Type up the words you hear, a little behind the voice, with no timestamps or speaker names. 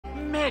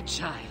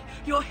Magi,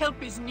 your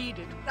help is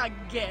needed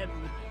again.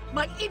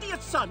 My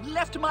idiot son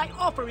left my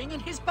offering in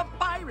his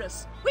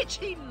papyrus, which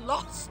he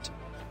lost.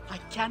 I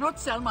cannot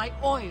sell my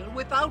oil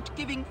without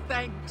giving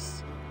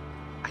thanks.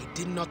 I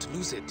did not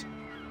lose it.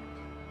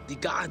 The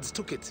guards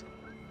took it.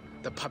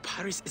 The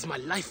papyrus is my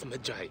life,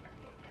 Magi.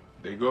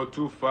 They go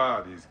too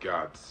far, these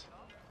guards.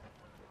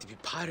 The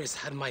papyrus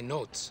had my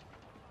notes.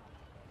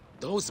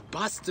 Those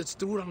bastards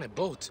threw it on a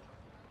boat.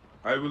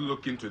 I will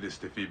look into this,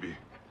 Tephibi.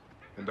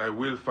 And I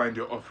will find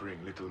your offering,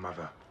 little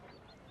mother.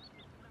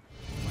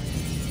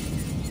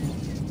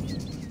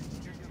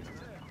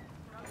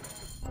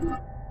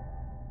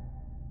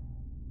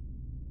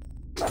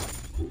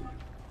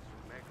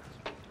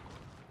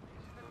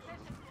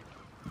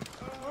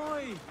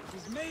 Oi,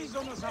 τις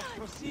μέιζονος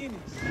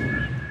αφροσύνης.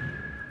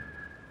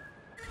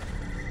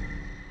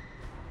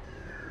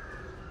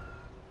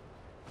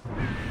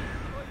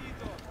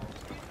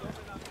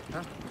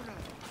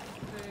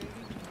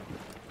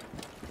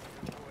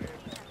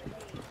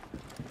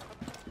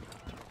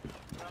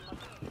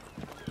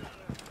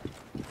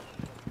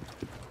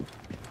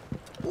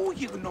 Πού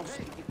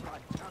γιγνώσε η πράτη.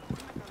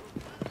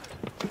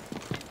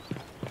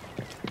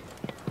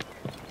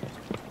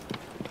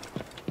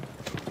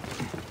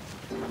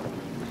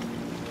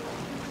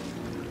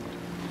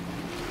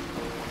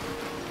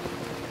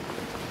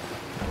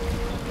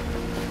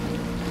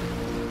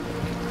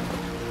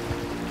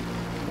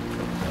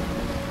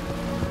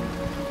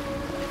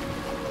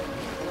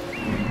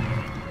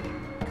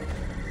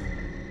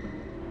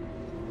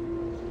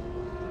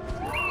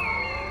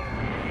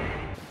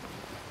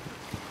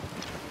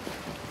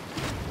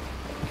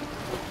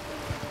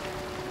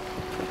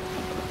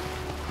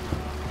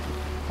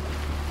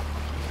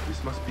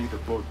 This must be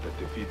the boat that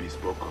Tephibi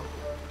spoke of.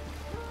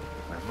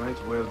 I might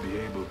well be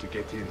able to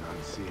get in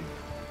unseen.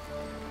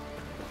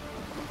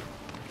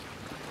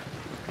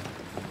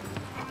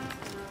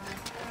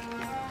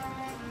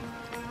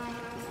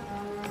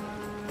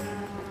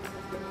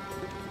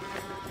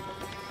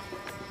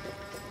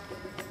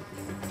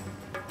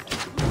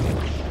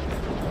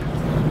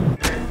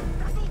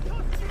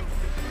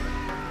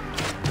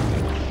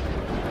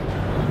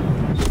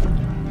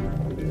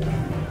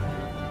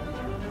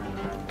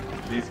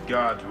 These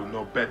guards will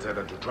know better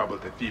than to trouble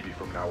Tephibi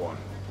from now on.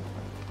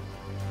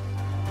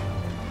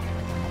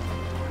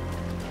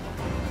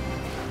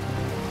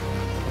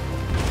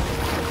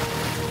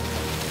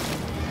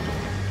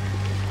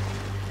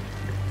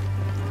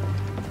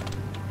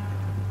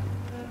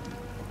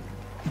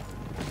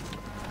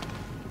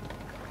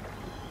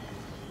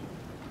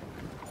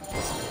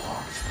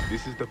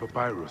 This is the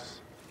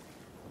papyrus.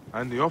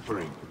 And the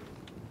offering.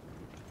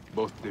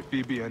 Both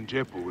Tephibi and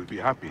Jepu will be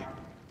happy.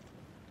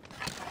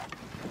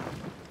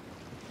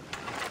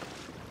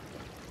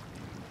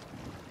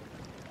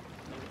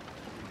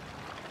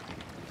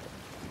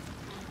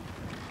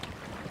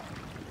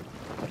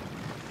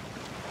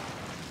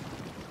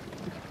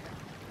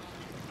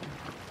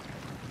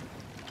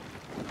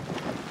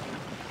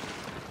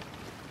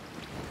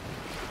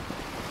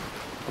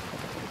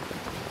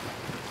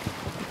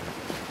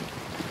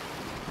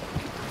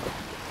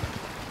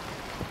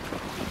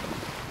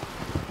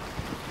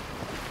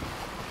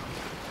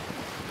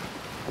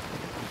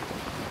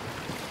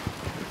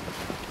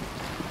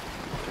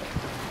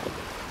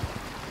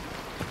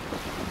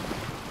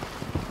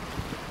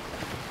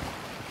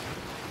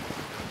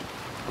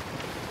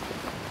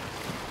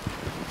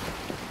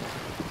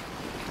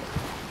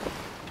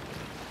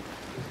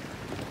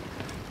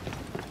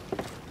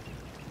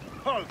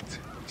 Halt!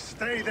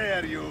 Stay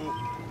there, you!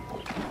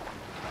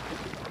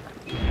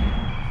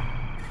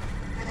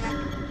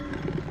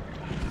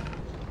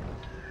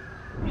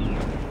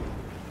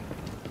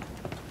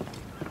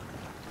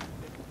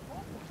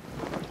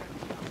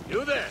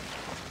 You there!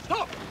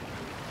 Stop!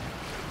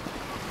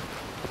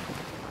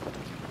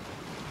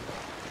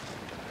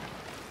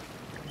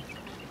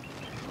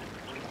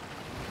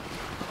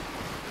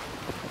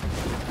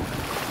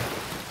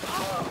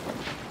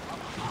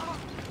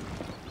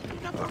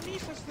 Να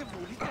προνήσαστε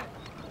βουλείτε!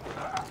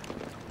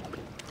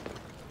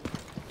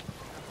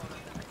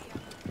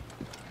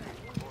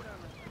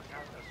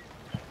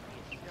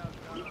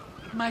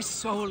 My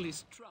soul is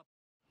troubled.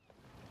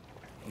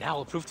 Now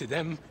I'll prove to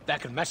them that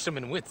I can match them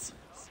in wits.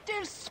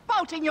 Still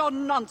spouting your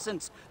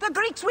nonsense. The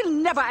Greeks will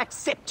never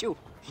accept you.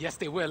 Yes,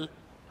 they will.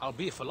 I'll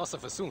be a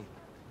philosopher soon.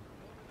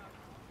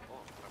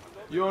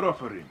 Your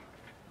offering.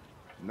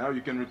 Now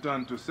you can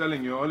return to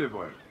selling your olive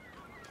oil.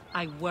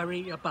 I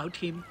worry about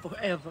him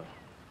forever.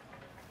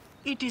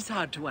 It is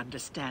hard to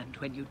understand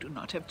when you do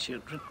not have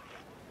children.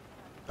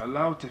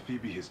 Allow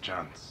Tephibi his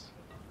chance.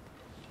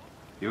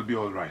 He'll be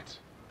all right.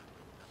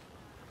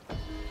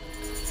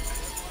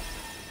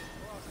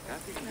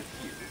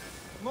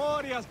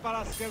 Μόριας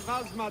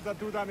παρασκευάσματα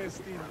τούταν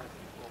εστίν.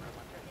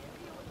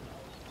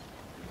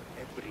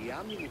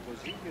 Εμπριάμιν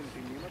υποζύγιον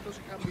τιμήματος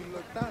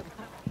χαμηλωτά.